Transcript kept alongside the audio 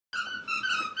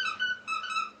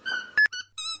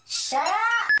Shut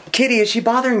up! Kitty, is she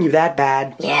bothering you that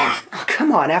bad? Yeah. Oh,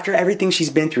 come on, after everything she's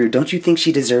been through, don't you think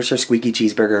she deserves her squeaky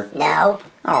cheeseburger? No.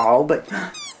 Oh, but...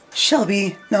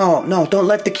 Shelby, no, don't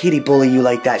let the kitty bully you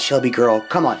like that, Shelby girl.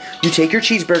 Come on, you take your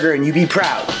cheeseburger and you be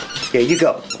proud. There you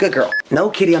go. Good girl. No,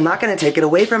 Kitty, I'm not going to take it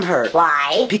away from her.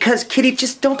 Why? Because, Kitty,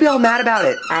 just don't be all mad about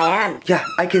it. I am. Yeah,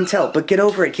 I can tell, but get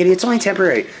over it, Kitty. It's only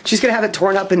temporary. She's going to have it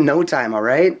torn up in no time, all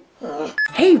right?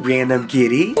 Hey, random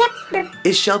kitty.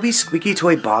 Is Shelby's squeaky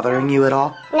toy bothering you at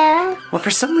all? No. Well,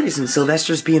 for some reason,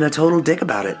 Sylvester's being a total dick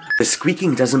about it. The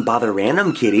squeaking doesn't bother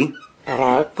random kitty.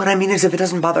 Okay. What I mean is, if it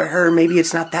doesn't bother her, maybe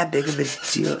it's not that big of a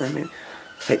deal. I mean,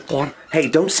 hey,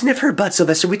 don't sniff her butt,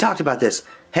 Sylvester. We talked about this.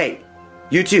 Hey,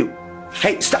 you too.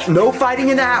 Hey, stop. No fighting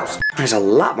in the house. There's a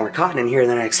lot more cotton in here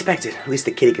than I expected. At least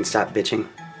the kitty can stop bitching.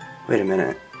 Wait a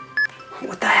minute.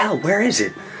 What the hell? Where is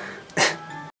it?